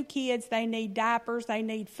have 2 kids, they need diapers, they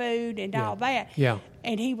need food, and all that. Yeah.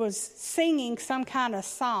 And he was singing some kind of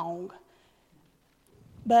song.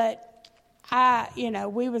 But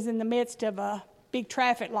we was in the midst of a big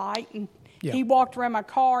traffic light, and he walked around my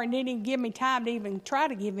car and didn't even give me time to even try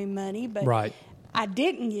to give him money. But right. I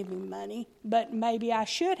didn't give him money, but maybe I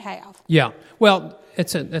should have. Yeah. Well,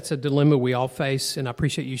 that's a dilemma we all face, and I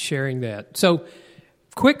appreciate you sharing that. So,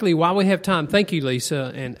 quickly, while we have time, thank you,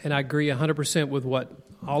 Lisa, and I agree 100% with what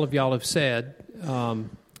all of y'all have said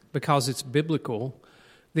because it's biblical.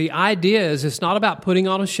 The idea is it's not about putting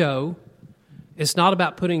on a show. It's not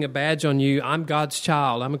about putting a badge on you. I'm God's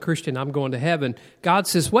child. I'm a Christian. I'm going to heaven. God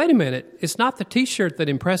says, wait a minute. It's not the T-shirt that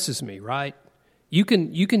impresses me, right? You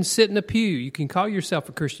can sit in a pew. You can call yourself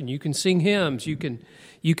a Christian. You can sing hymns. You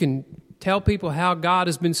can tell people how God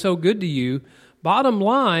has been so good to you. Bottom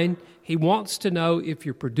line, He wants to know if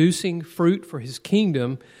you're producing fruit for His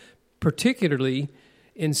kingdom, particularly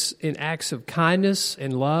in acts of kindness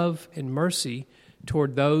and love and mercy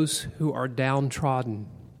toward those who are downtrodden,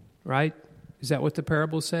 right? Is that what the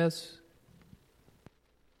parable says?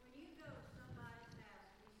 When you go to somebody's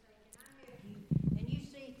house, and you say, can I help you? And you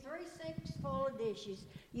see 3 sinks full of dishes.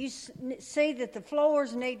 You see that the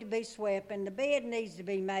floors need to be swept and the bed needs to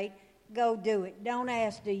be made. Go do it. Don't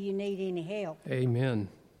ask, do you need any help? Amen.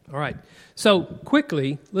 All right. So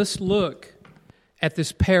quickly, let's look at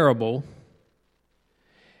this parable.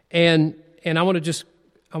 And I want to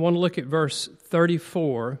look at verse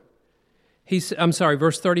 34.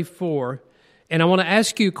 Verse 34. And I want to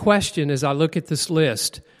ask you a question as I look at this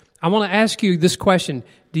list. I want to ask you this question.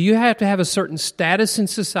 Do you have to have a certain status in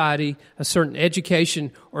society, a certain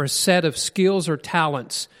education, or a set of skills or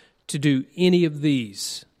talents to do any of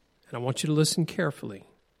these? And I want you to listen carefully.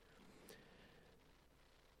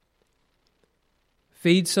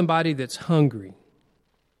 Feed somebody that's hungry.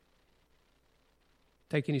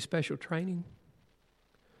 Take any special training?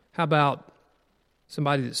 How about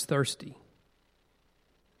somebody that's thirsty?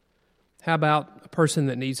 How about a person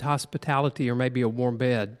that needs hospitality or maybe a warm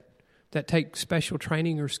bed? That take special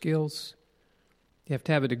training or skills? Do you have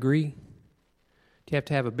to have a degree? Do you have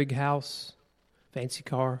to have a big house, fancy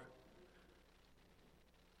car,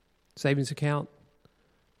 savings account?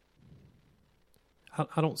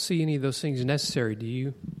 I don't see any of those things necessary, do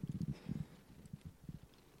you?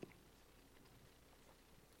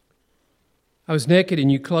 I was naked and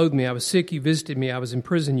you clothed me. I was sick, you visited me. I was in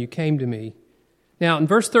prison, you came to me. Now, in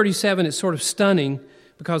verse 37, it's sort of stunning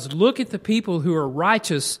because look at the people who are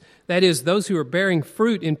righteous, that is, those who are bearing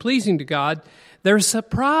fruit in pleasing to God. They're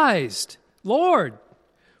surprised. Lord,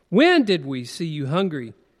 when did we see you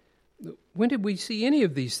hungry? When did we see any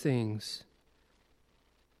of these things?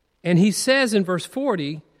 And he says in verse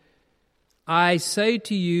 40, I say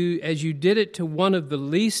to you, as you did it to one of the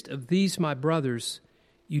least of these my brothers,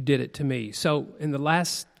 you did it to me. So in the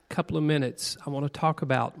last couple of minutes, I want to talk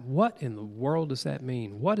about what in the world does that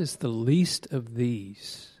mean? What is the least of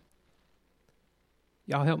these?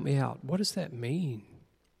 Y'all help me out. What does that mean?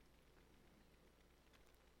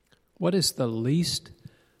 What is the least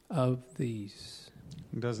of these?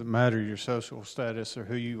 It doesn't matter your social status or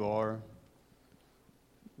who you are,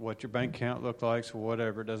 what your bank account looks like, or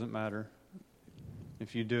whatever. It doesn't matter.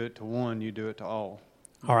 If you do it to one, you do it to all.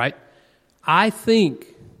 All right. I think,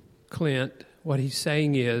 Clint, what he's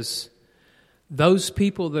saying is those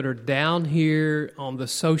people that are down here on the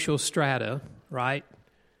social strata, right?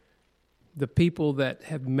 The people that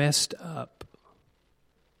have messed up.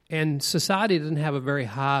 And society doesn't have a very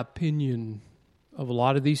high opinion of a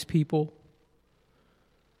lot of these people.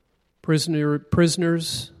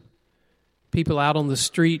 Prisoners, people out on the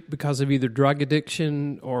street because of either drug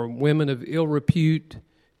addiction or women of ill repute,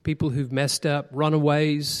 people who've messed up,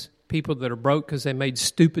 runaways, people that are broke because they made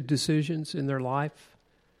stupid decisions in their life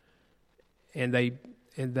and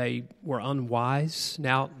they were unwise.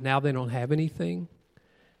 Now they don't have anything.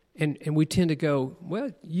 And we tend to go, well,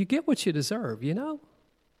 you get what you deserve, you know?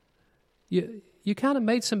 You kind of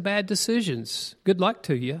made some bad decisions. Good luck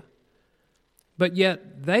to you. But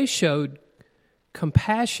yet they showed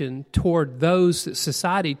compassion toward those that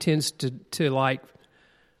society tends to like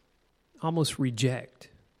almost reject.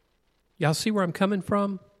 Y'all see where I'm coming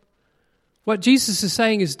from? What Jesus is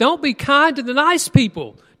saying is don't be kind to the nice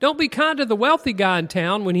people. Don't be kind to the wealthy guy in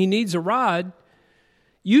town when he needs a ride.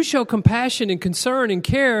 You show compassion and concern and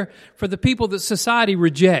care for the people that society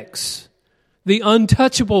rejects, the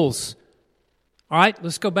untouchables. All right,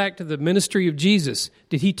 let's go back to the ministry of Jesus.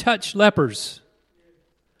 Did he touch lepers?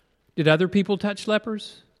 Did other people touch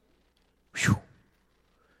lepers? Whew.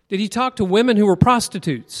 Did he talk to women who were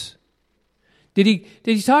prostitutes? Did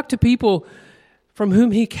he talk to people from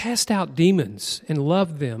whom he cast out demons and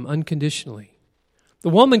loved them unconditionally? The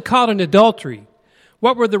woman caught in adultery.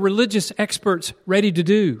 What were the religious experts ready to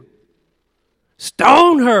do?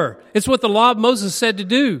 Stone her. It's what the law of Moses said to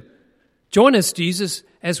do. Join us, Jesus,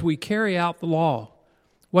 as we carry out the law.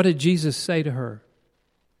 What did Jesus say to her?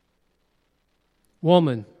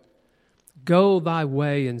 Woman, go thy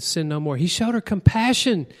way and sin no more. He showed her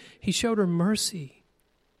compassion. He showed her mercy.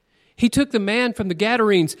 He took the man from the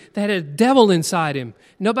Gadarenes that had a devil inside him.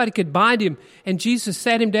 Nobody could bind him. And Jesus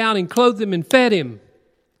sat him down and clothed him and fed him.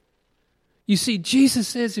 You see, Jesus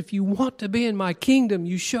says, if you want to be in my kingdom,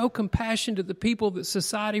 you show compassion to the people that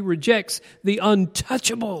society rejects, the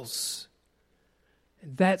untouchables.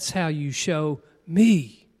 And that's how you show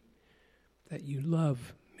me that you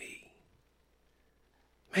love me.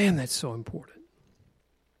 Man, that's so important.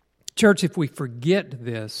 Church, if we forget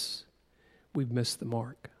this, we've missed the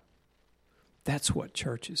mark. That's what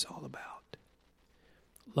church is all about.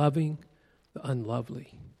 Loving the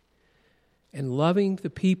unlovely. And loving the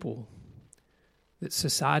people that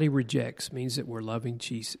society rejects means that we're loving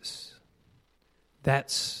Jesus.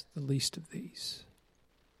 That's the least of these.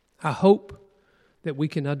 I hope that we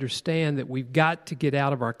can understand that we've got to get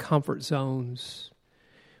out of our comfort zones.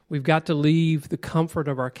 We've got to leave the comfort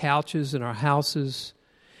of our couches and our houses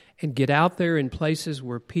and get out there in places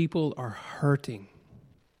where people are hurting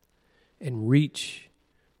and reach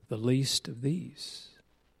the least of these.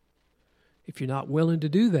 If you're not willing to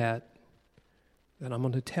do that, then I'm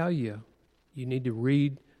going to tell you, you need to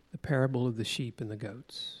read the parable of the sheep and the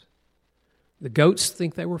goats. The goats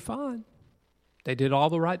think they were fine. They did all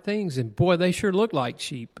the right things, and boy, they sure looked like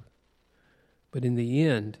sheep. But in the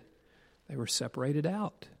end, they were separated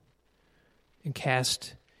out and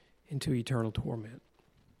cast into eternal torment.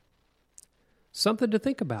 Something to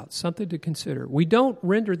think about, something to consider. We don't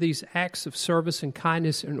render these acts of service and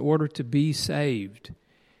kindness in order to be saved.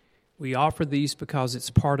 We offer these because it's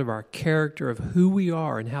part of our character of who we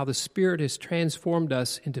are and how the Spirit has transformed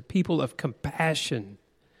us into people of compassion,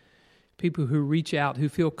 people who reach out, who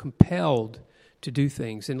feel compelled to do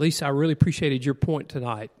things. And Lisa, I really appreciated your point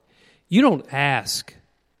tonight. You don't ask,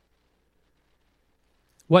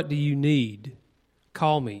 what do you need?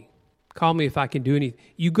 Call me. Call me if I can do anything.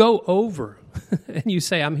 You go over and you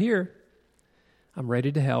say, I'm here. I'm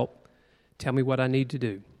ready to help. Tell me what I need to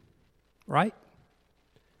do. Right?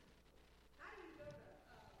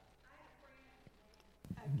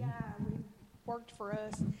 A guy who worked for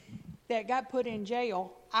us that got put in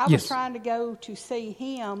jail. I was trying to go to see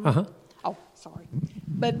him. Oh, sorry.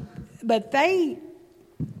 But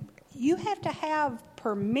you have to have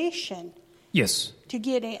permission. Yes. To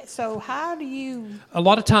get in. So how do you... A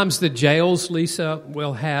lot of times the jails, Lisa,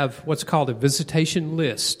 will have what's called a visitation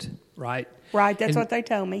list, right? Right, that's what they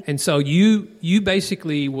told me. And so you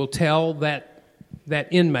basically will tell that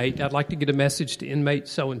inmate, I'd like to get a message to inmate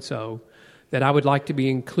so-and-so, that I would like to be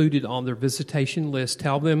included on their visitation list.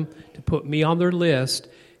 Tell them to put me on their list,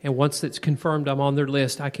 and once it's confirmed I'm on their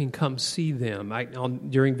list, I can come see them.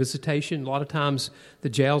 During visitation, a lot of times the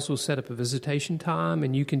jails will set up a visitation time,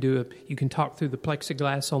 and you can talk through the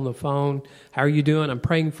plexiglass on the phone. How are you doing? I'm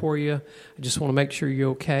praying for you. I just want to make sure you're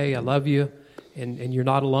okay. I love you, and you're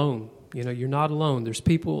not alone. You know, you're not alone. There's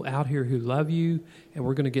people out here who love you, and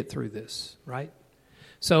we're going to get through this, right?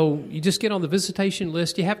 So you just get on the visitation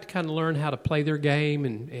list. You have to kind of learn how to play their game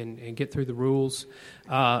and get through the rules.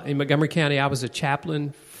 In Montgomery County, I was a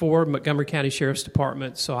chaplain for Montgomery County Sheriff's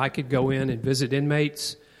Department, so I could go in and visit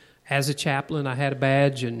inmates. As a chaplain, I had a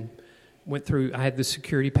badge and I had the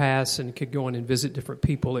security pass and could go in and visit different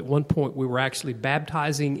people. At one point, we were actually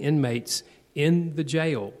baptizing inmates in the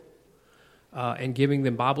jail and giving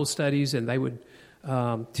them Bible studies, and they would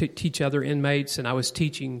teach other inmates. And I was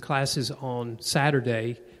teaching classes on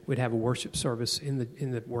Saturday. We'd have a worship service in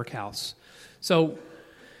the workhouse. So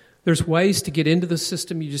there's ways to get into the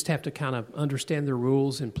system. You just have to kind of understand their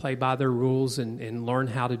rules and play by their rules and learn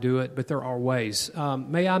how to do it. But there are ways.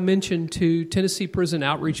 May I mention, too, Tennessee Prison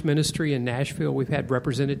Outreach Ministry in Nashville. We've had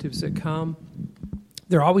representatives that come.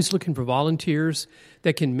 They're always looking for volunteers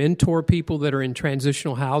that can mentor people that are in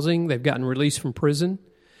transitional housing. They've gotten released from prison,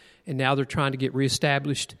 and now they're trying to get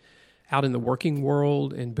reestablished out in the working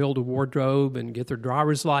world and build a wardrobe and get their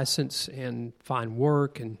driver's license and find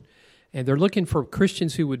work. And they're looking for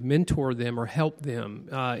Christians who would mentor them or help them.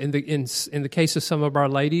 In the case of some of our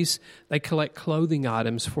ladies, they collect clothing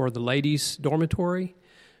items for the ladies' dormitory,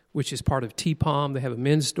 which is part of TPOM. They have a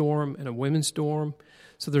men's dorm and a women's dorm.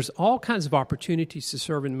 So there's all kinds of opportunities to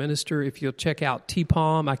serve and minister. If you'll check out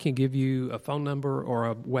TPOM, I can give you a phone number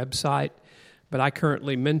or a website. But I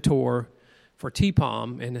currently mentor for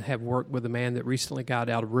TPOM and have worked with a man that recently got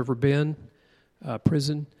out of River Bend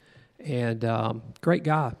prison. And great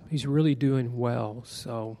guy. He's really doing well.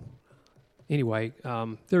 So anyway,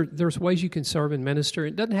 there's ways you can serve and minister.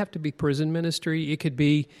 It doesn't have to be prison ministry. It could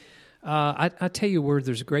be, I tell you where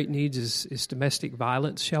there's great needs is domestic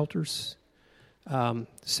violence shelters.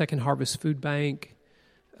 Second Harvest Food Bank,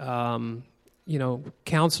 counseling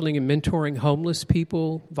and mentoring homeless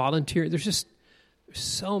people, volunteering. There's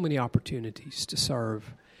so many opportunities to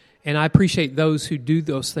serve. And I appreciate those who do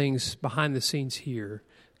those things behind the scenes here,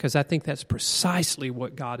 because I think that's precisely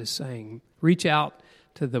what God is saying. Reach out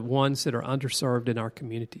to the ones that are underserved in our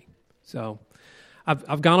community. So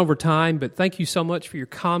I've gone over time, but thank you so much for your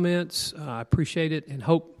comments. I appreciate it, and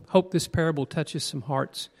hope this parable touches some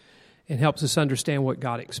hearts and helps us understand what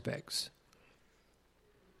God expects.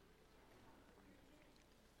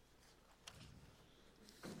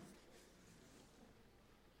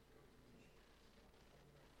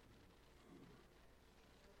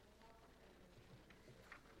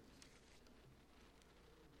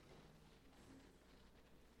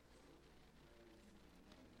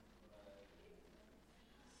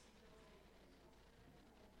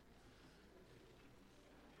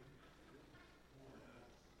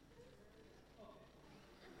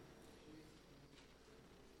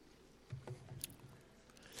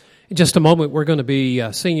 In just a moment, we're going to be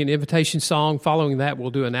singing an invitation song. Following that, we'll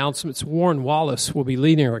do announcements. Warren Wallace will be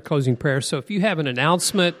leading our closing prayer. So if you have an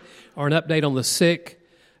announcement or an update on the sick,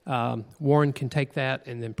 Warren can take that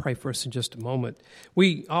and then pray for us in just a moment.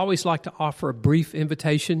 We always like to offer a brief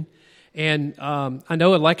invitation. And I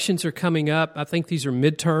know elections are coming up. I think these are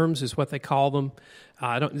midterms is what they call them.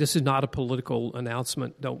 This is not a political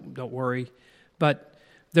announcement. Don't worry. But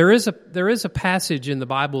there is a passage in the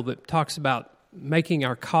Bible that talks about making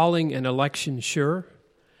our calling and election sure.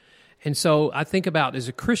 And so I think about, as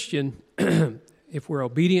a Christian, if we're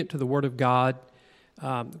obedient to the Word of God,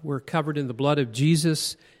 we're covered in the blood of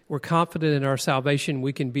Jesus, we're confident in our salvation,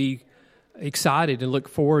 we can be excited and look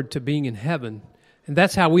forward to being in heaven. And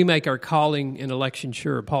that's how we make our calling and election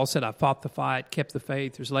sure. Paul said, I fought the fight, kept the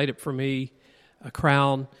faith. There's laid up for me a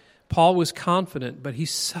crown. Paul was confident, but he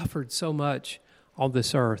suffered so much on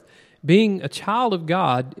this earth. Being a child of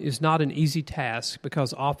God is not an easy task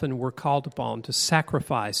because often we're called upon to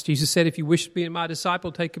sacrifice. Jesus said, if you wish to be my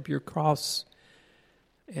disciple, take up your cross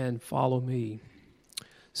and follow me.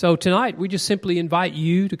 So tonight, we just simply invite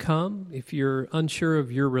you to come. If you're unsure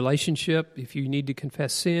of your relationship, if you need to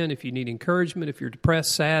confess sin, if you need encouragement, if you're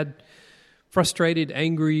depressed, sad, frustrated,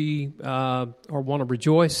 angry, or want to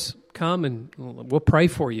rejoice, come and we'll pray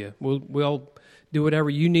for you. We'll do whatever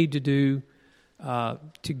you need to do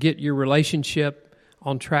to get your relationship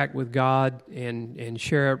on track with God and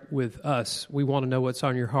share it with us. We want to know what's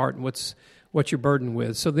on your heart and what you're burdened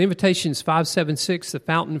with. So the invitation is 576, the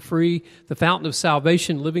fountain free, the fountain of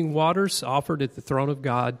salvation, living waters offered at the throne of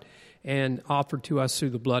God and offered to us through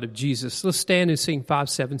the blood of Jesus. Let's stand and sing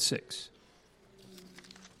 576.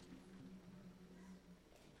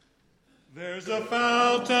 There's a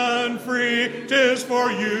fountain free, 'tis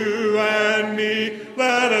for you and me.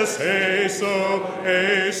 Let us haste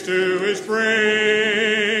to its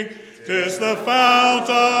brink. 'Tis the fount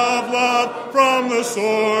of love from the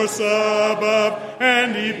source above,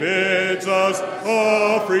 and he bids us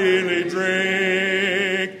all freely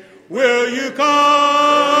drink. Will you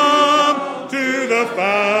come to the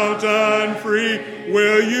fountain free?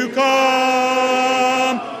 Will you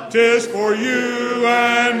come? 'Tis for you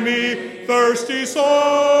and me. Thirsty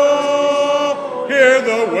soul, hear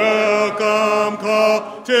the welcome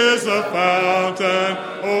call. 'Tis a fountain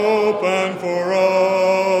open for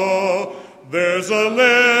all. There's a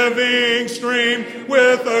living stream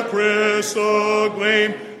with a crystal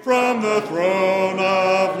gleam from the throne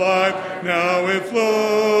of life. Now it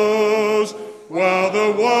flows. While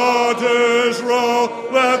the waters roll,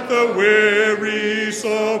 let the weary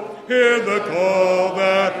soul hear the call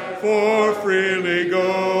that for freely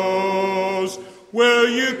goes. Will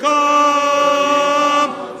you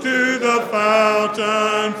come to the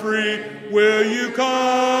fountain free? Will you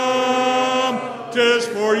come? 'Tis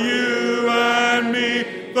for you and me,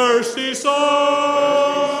 thirsty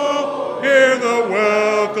soul. Hear the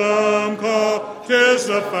welcome call. 'Tis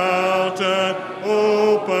the fountain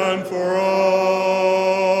open for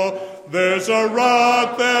all. There's a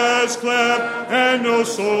rock that's cleft, and no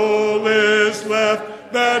soul is left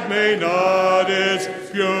that may not its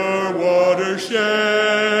pure water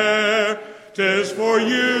share. 'Tis for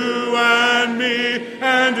you and me,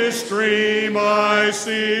 and its stream I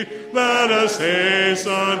see. Let us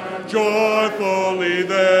hasten joyfully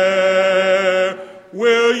there.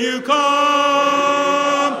 Will you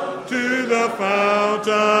come to the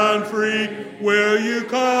fountain free? Will you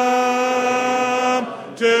come?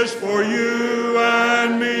 'Tis for you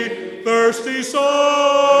and me, thirsty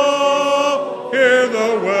soul. Hear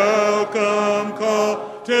the welcome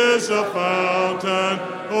call. 'Tis a fountain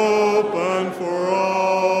open for all.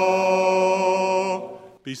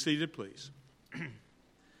 Be seated, please.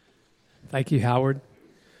 Thank you, Howard.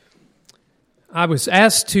 I was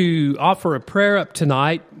asked to offer a prayer up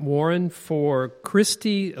tonight, Warren, for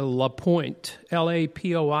Christy LaPointe,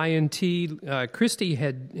 Lapoint. Christy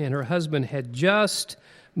and her husband had just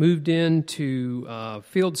moved into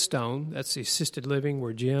Fieldstone. That's the assisted living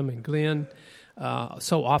where Jim and Glenn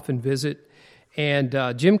so often visit. And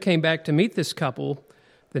Jim came back to meet this couple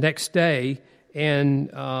the next day, and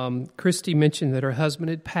Christy mentioned that her husband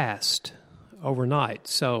had passed overnight.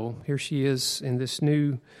 So here she is in this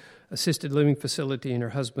new assisted living facility, and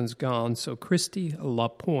her husband's gone. So Christy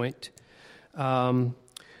LaPointe.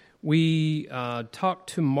 We talked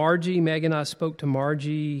to Margie. Meg and I spoke to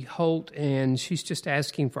Margie Holt, and she's just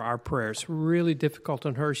asking for our prayers. Really difficult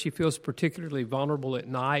on her. She feels particularly vulnerable at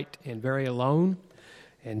night and very alone.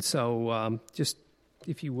 And so just,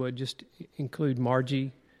 if you would, just include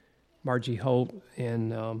Margie Holt,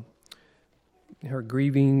 and her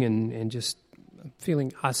grieving and just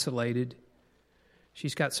feeling isolated.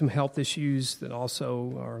 She's got some health issues that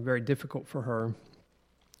also are very difficult for her.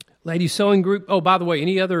 Ladies Sewing Group. Oh, by the way,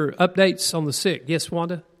 any other updates on the sick? Yes,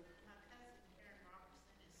 Wanda?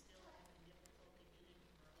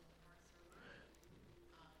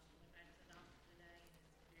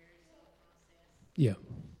 Yeah.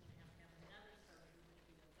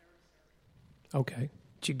 Okay.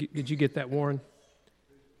 Did you get that, Warren?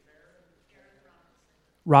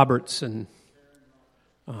 Robertson.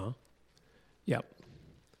 Yep.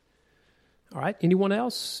 All right. Anyone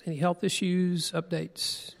else? Any health issues,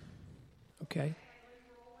 updates? Okay.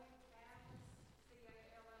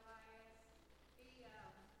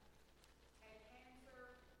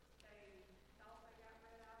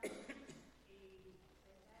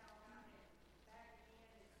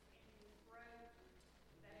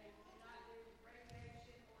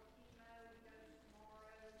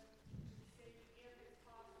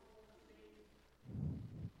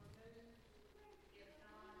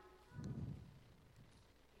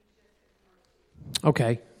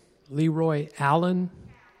 Okay. Leroy Allen.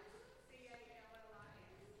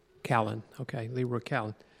 Callan. Okay, Leroy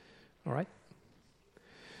Callan. All right.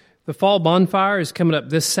 The fall bonfire is coming up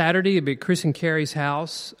this Saturday. It'll be at Chris and Carrie's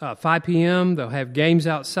house, 5 p.m. They'll have games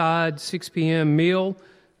outside, 6 p.m. meal.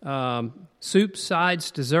 Soups,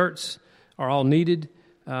 sides, desserts are all needed.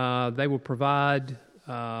 They will provide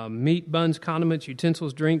meat, buns, condiments,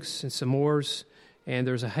 utensils, drinks, and s'mores. And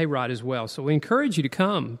there's a hayride as well. So we encourage you to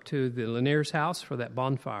come to the Lanier's house for that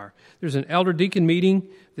bonfire. There's an elder deacon meeting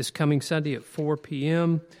this coming Sunday at 4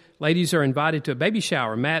 p.m. Ladies are invited to a baby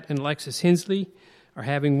shower. Matt and Alexis Hensley are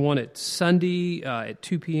having one at Sunday at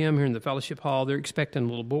 2 p.m. here in the fellowship hall. They're expecting a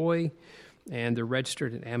little boy, and they're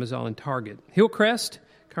registered at Amazon and Target. Hillcrest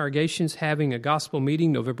congregation's having a gospel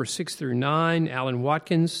meeting November 6th through 9. Alan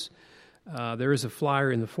Watkins. There is a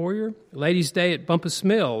flyer in the foyer. Ladies' Day at Bumpus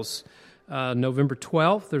Mills, November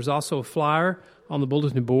 12th. There's also a flyer on the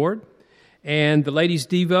bulletin board. And the Ladies'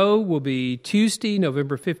 Devo will be Tuesday,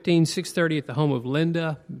 November 15, 6:30 at the home of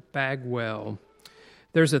Linda Bagwell.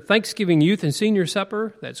 There's a Thanksgiving Youth and Senior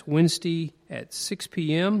Supper. That's Wednesday at 6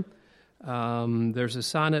 p.m. There's a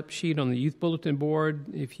sign-up sheet on the youth bulletin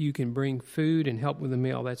board. If you can bring food and help with the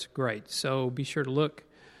meal, that's great. So be sure to look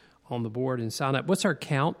on the board and sign up. What's our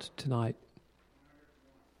count tonight?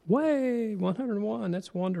 101.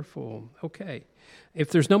 That's wonderful. Okay. If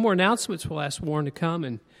there's no more announcements, we'll ask Warren to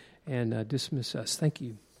come and dismiss us. Thank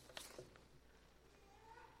you.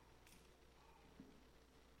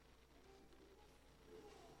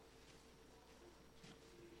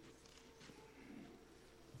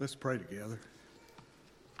 Let's pray together.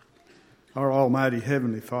 Our Almighty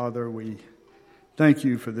Heavenly Father, we thank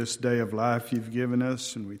you for this day of life you've given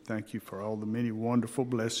us, and we thank you for all the many wonderful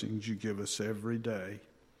blessings you give us every day.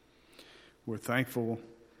 We're thankful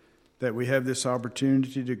that we have this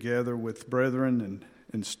opportunity to gather with brethren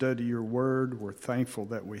and study your word. We're thankful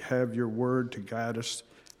that we have your word to guide us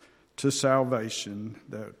to salvation,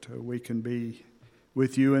 that we can be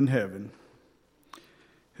with you in heaven.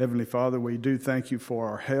 Heavenly Father, we do thank you for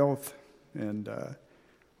our health, and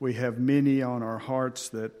we have many on our hearts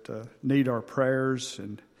that need our prayers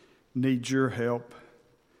and need your help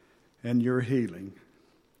and your healing.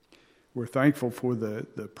 We're thankful for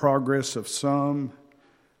the progress of some.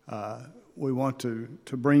 We want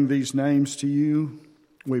to bring these names to you.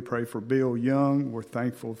 We pray for Bill Young. We're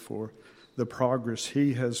thankful for the progress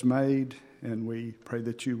he has made, and we pray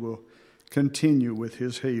that you will continue with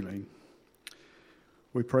his healing.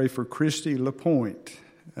 We pray for Christy LaPointe.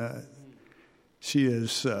 She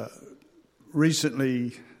has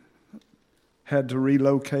recently had to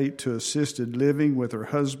relocate to assisted living with her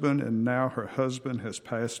husband, and now her husband has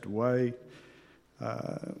passed away.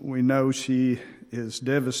 We know she is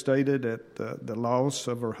devastated at the loss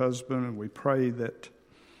of her husband, and we pray that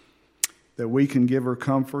we can give her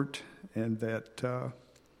comfort, and that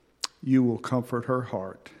you will comfort her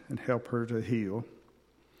heart and help her to heal.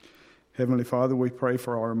 Heavenly Father, we pray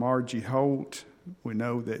for our Margie Holt. We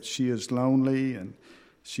know that she is lonely and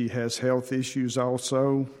she has health issues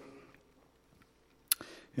also.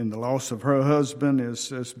 And the loss of her husband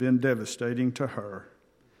has been devastating to her.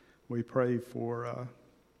 We pray for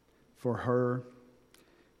her.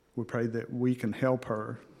 We pray that we can help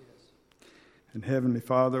her. And Heavenly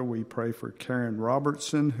Father, we pray for Karen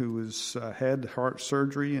Robertson, who has had heart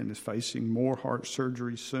surgery and is facing more heart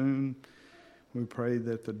surgery soon. We pray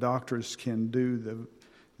that the doctors can do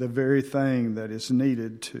the very thing that is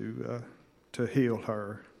needed to heal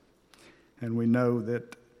her. And we know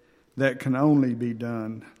that can only be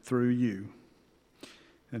done through you.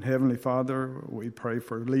 And Heavenly Father, we pray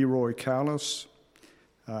for Leroy Callis.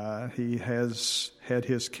 He has had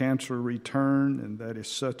his cancer return, and that is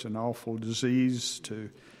such an awful disease to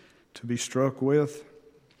be struck with.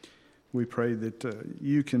 We pray that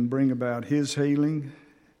you can bring about his healing,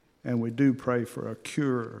 and we do pray for a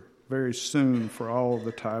cure very soon for all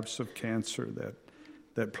the types of cancer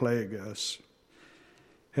that plague us.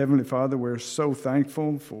 Heavenly Father, we're so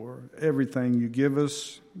thankful for everything you give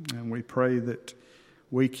us, and we pray that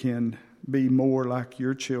we can be more like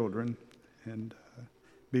your children and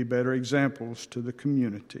be better examples to the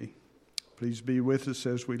community. Please be with us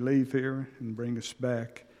as we leave here and bring us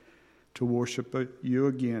back to worship you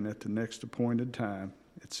again at the next appointed time.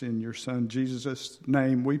 It's in your Son Jesus'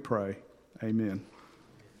 name we pray. Amen.